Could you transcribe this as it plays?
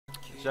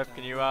Jeff,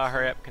 can you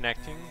hurry up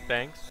connecting?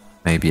 Thanks.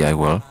 Maybe I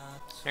will.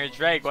 Hey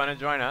Drake, wanna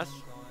join us?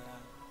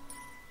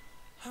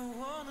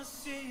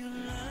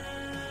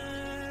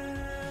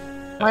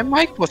 My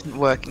mic wasn't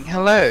working.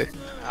 Hello.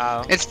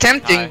 Oh. It's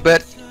tempting, Hi.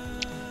 but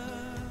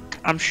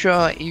I'm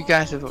sure you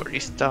guys have already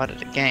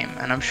started a game,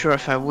 and I'm sure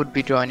if I would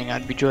be joining,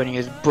 I'd be joining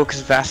as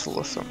Book's vassal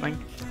or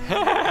something.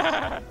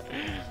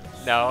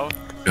 No.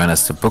 Join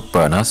us to book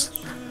burners.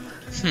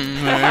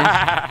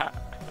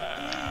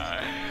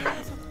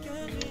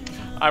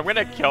 I'm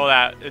gonna kill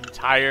that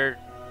entire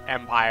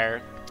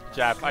empire,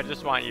 Jeff. I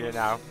just want you to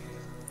know.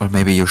 Well,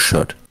 maybe you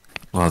should.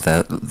 Well,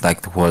 they're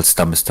like the world's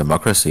dumbest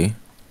democracy.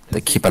 They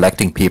keep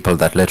electing people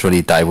that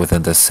literally die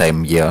within the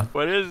same year.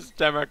 What is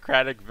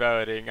democratic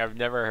voting? I've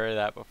never heard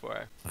that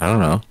before. I don't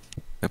know.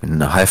 I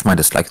mean, Hive Mind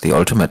is like the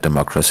ultimate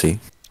democracy.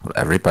 Well,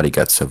 everybody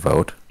gets a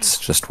vote. It's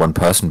just one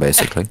person,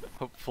 basically.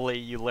 Hopefully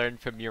you learn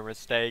from your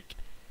mistake.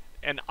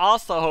 And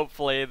also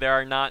hopefully there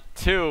are not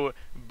two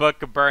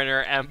book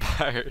burner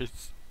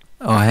empires.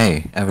 Oh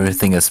hey,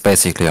 everything is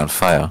basically on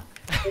fire.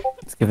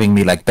 It's giving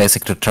me like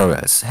basic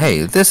tutorials.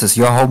 Hey, this is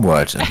your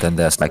homeworld, and then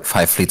there's like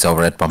 5 fleets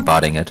over it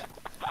bombarding it.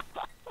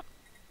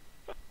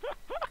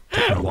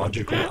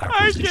 Technological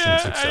acquisition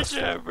successful.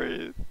 I can't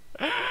breathe.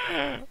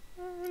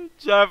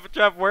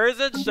 Jeff, where does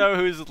it show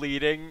who's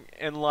leading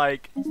in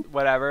like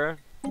whatever?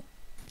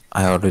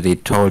 I already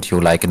told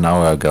you like an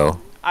hour ago.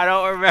 I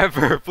don't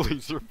remember.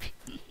 Please repeat.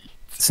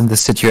 It's in the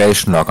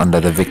situation log under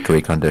the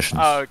victory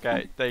conditions. Oh,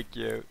 okay, thank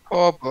you.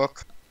 Poor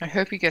Book. I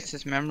hope he gets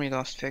his memory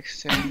loss fixed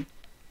soon.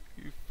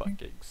 You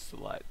fucking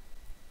slut.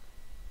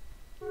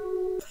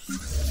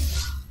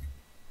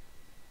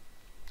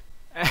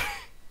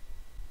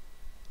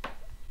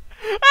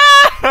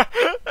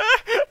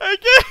 I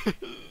can't.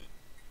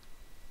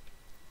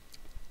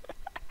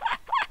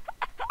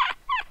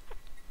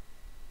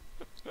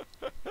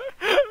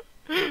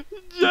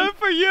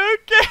 Jeff, are you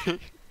okay?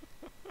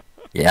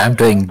 Yeah, I'm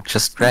doing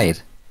just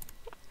great.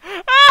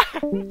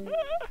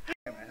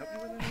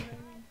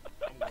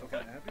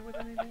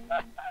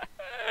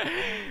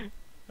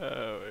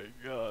 Oh my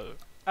god.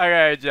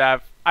 Okay,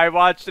 Jeff. I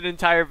watched an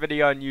entire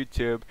video on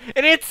YouTube,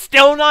 and it's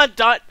still not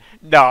done.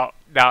 No,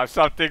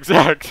 something's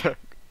wrong.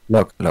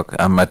 Look,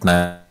 I'm at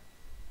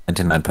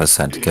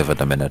 99%. Give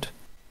it a minute.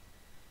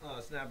 Oh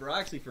snap, bro, I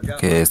actually forgot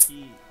Okay, my it's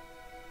key.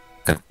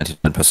 at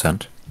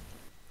 99%.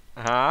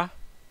 Huh?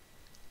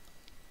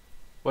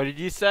 What did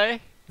you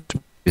say?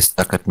 We're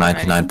stuck at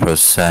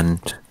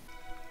 99%.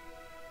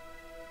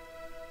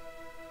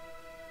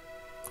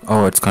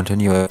 Oh, it's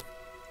continuing.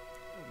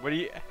 What do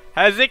you?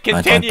 Has it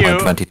continued?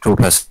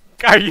 99.22%.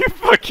 Are you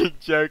fucking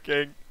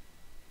joking?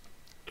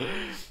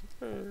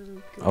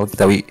 Oh,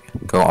 there we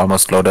go,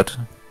 almost loaded.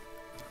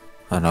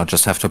 I now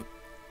just have to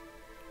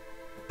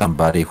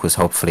somebody who's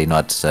hopefully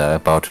not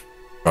about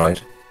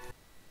right.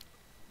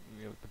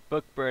 We have the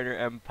Book Burner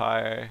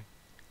Empire,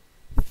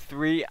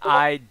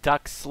 Three-Eyed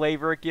Duck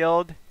Slaver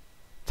Guild.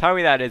 Tell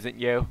me that isn't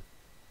you.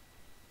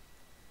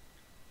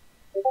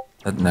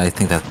 No, I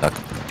think that's duck.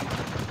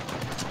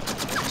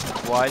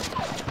 What?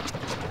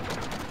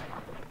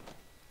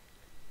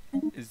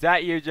 Is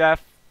that you,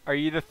 Jeff? Are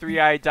you the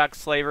Three-Eyed Duck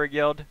Slaver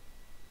Guild?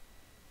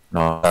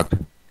 No, duck.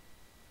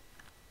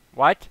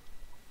 What?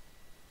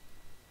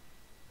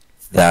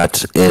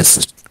 That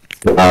is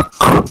duck.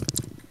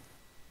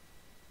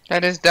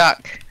 That is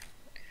Duck.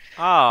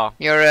 Oh,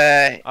 You're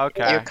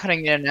okay. you're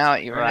cutting in and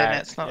out. Your Right,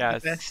 internet's not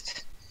yes. the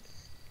best.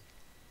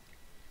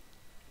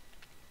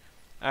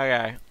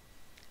 Okay.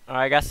 Well,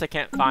 I guess I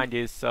can't find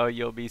you, so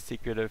you'll be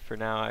secretive for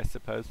now, I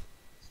suppose.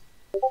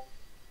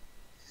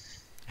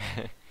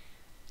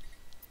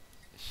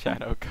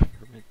 Shadow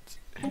government.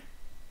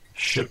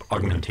 Ship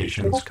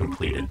augmentations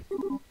completed.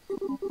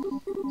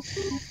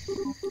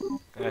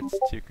 That's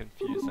too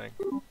confusing.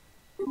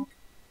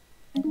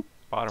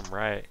 Bottom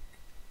right.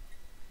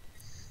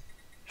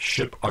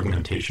 Ship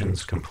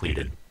augmentations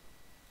completed.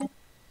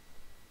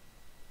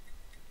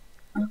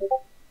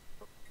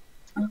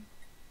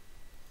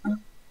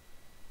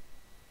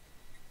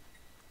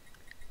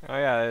 Oh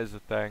yeah, that is a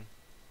thing.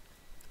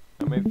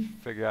 Let me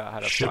figure out how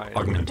to Ship find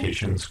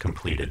augmentations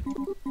completed.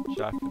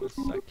 Jeff in a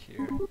sec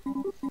here.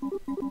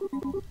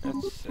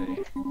 Let's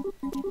see.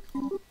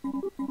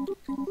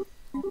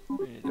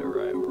 We need to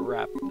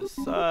wrap this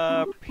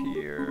up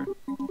here.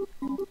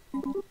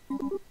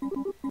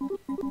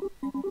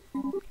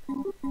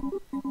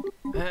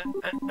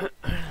 Oh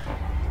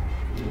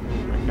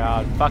my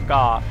god, fuck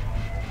off.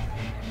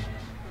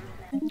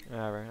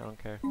 Alright, I don't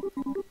care.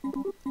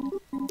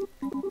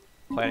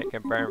 Planet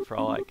can burn for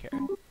all I care.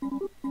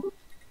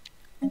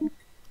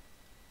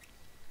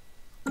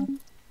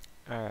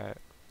 Alright.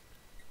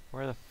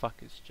 Where the fuck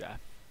is Jeff?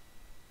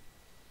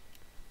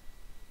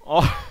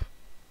 Oh!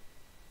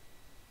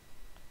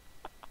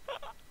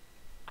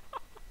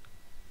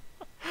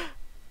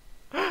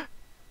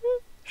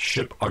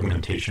 Ship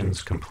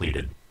augmentations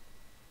completed.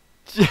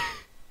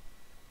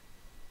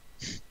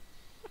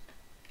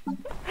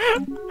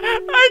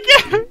 I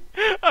can't!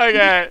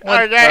 Okay,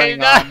 What's okay, going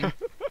no! on?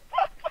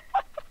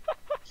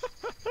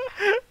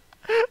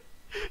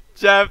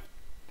 Jeff,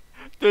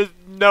 There's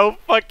no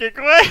fucking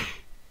way.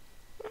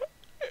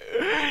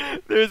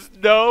 There's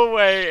no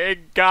way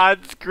in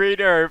God's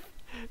green earth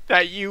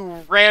that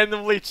you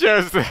randomly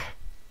chose that.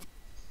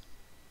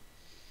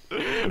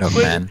 No,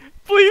 please, man.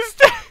 Please,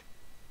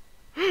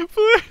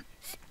 please,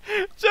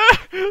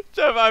 Jeff,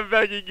 I'm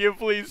begging you,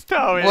 please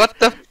tell me. What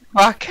the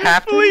fuck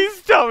happened?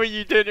 Please tell me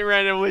you didn't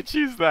randomly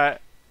choose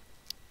that.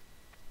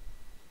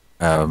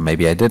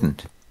 Maybe I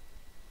didn't.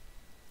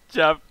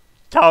 Jeff,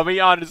 tell me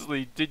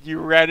honestly, did you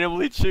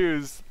randomly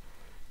choose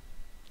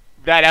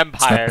that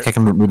It's not empire? like I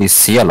can really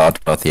see a lot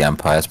about the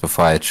empires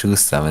before I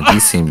choose them, and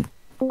these seem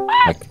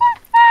like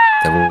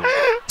they were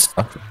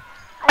stuff.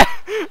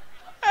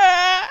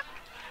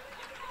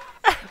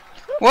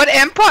 What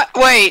empire?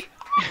 Wait.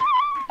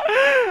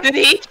 Did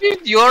he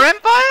choose your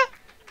empire?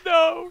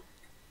 No.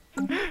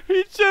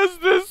 He chose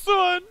this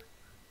one.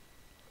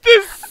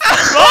 This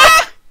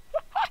one?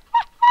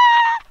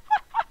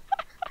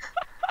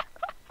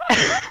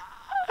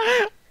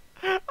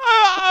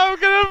 I'm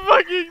gonna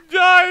fucking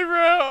die,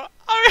 bro.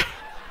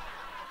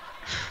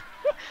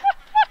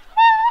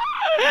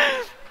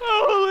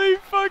 Holy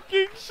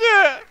fucking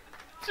shit.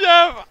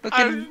 Jeff,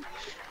 Looking...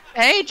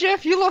 Hey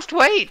Jeff, you lost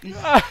weight.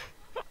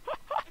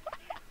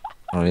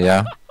 Oh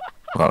yeah.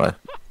 Well,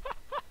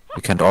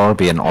 we can't all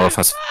be in all of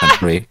us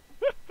agree.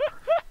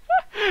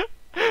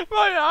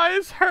 My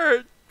eyes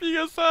hurt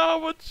because of how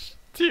much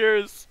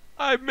tears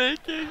I'm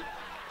making.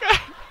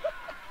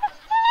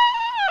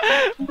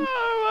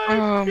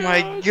 Oh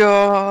my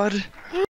god.